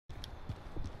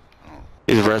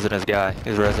He's residence guy.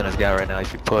 He's residence guy right now.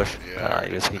 If you push, Yeah.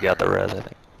 he got the res, I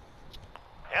think.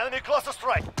 Enemy cluster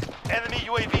strike. Enemy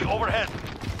UAV overhead.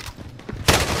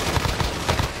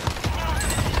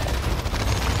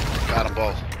 Got them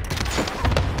both.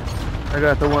 I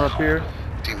got the one up here.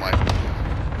 Team wipe.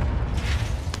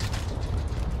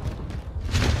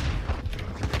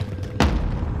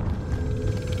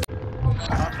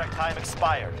 Contract time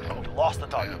expired. You lost the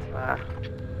target. Ah.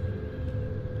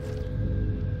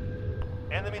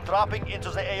 Enemy dropping into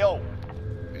the AO.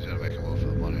 He's gonna make a move for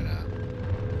the money now.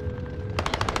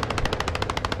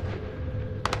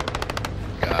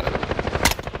 Got it.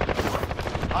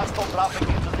 Hostile dropping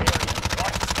into the area.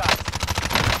 Watch the skies.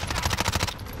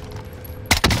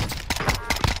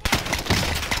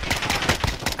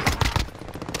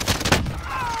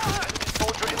 Enemy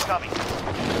soldier incoming.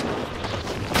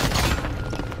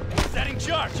 Setting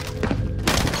charge.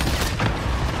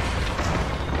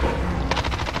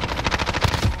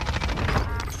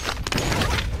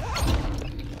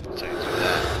 That's how you do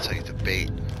that. That's how you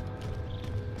debate.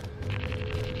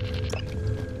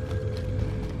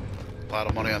 A lot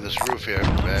of money on this roof here,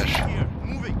 Bash. Here,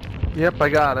 moving. Yep, I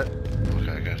got it.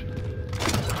 Okay, good.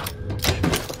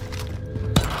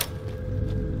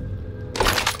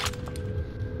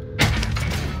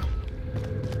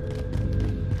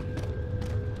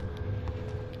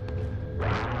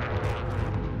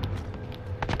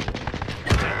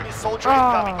 Enemy soldier Oh,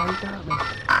 incoming. he got me.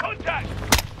 Contact.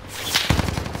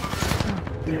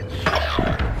 Bitch.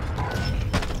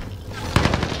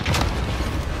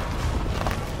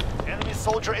 Enemy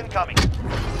soldier incoming.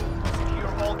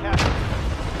 Secure all captured.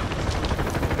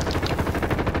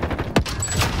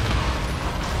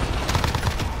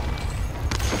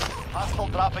 Hostile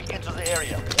dropping into the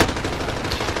area.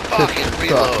 Fucking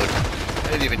reload. I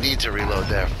didn't even need to reload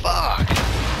there. Fuck.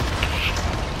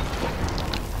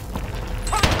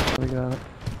 I got it.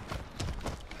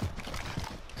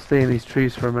 Stay in these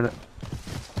trees for a minute.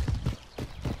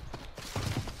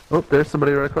 Oh, there's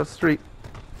somebody right across the street.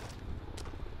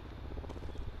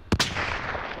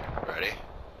 Ready?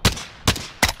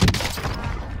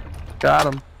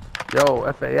 Got him.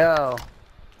 Yo, FAL.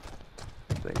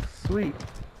 Thing's sweet.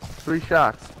 3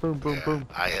 shots. Boom, boom, Yeah, boom.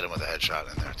 I hit him with a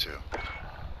headshot in there too.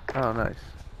 Oh, nice.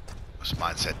 Was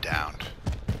mine said downed.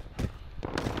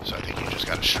 So I think you just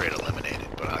got it straight eliminated,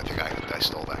 but I think I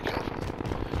stole that kill from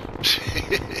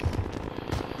him.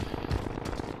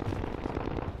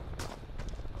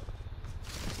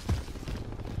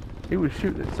 He was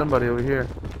shooting at somebody over here.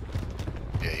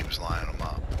 Yeah, he was lining them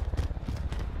up.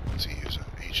 What's he using?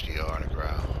 HDR and a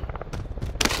growl.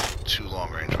 2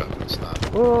 long range weapons, not.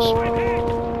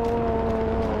 Oh!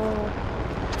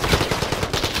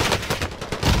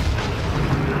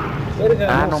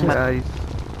 Nice.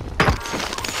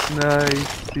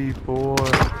 Nice,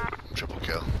 C4. Triple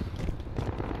kill.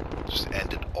 Just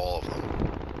ended all of them.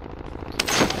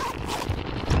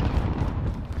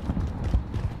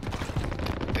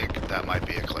 I think that might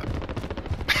be a clip.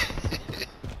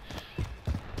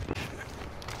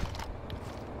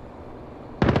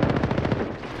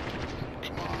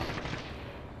 Come on.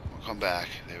 We'll come back.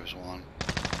 There's one.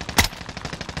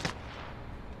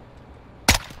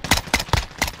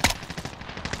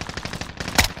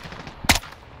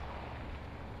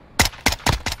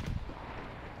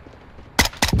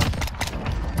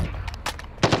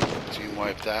 Team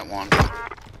wipe that one.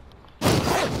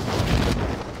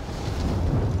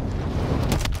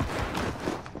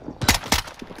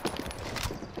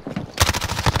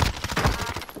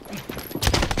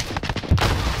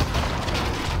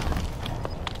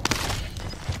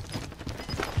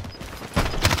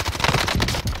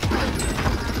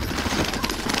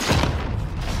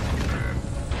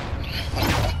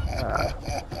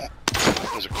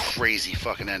 That was a crazy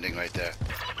fucking ending right there.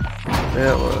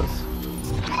 It was.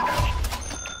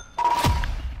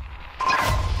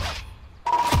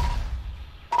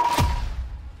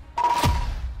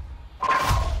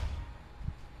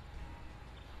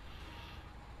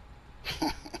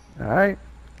 All right.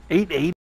 8-8.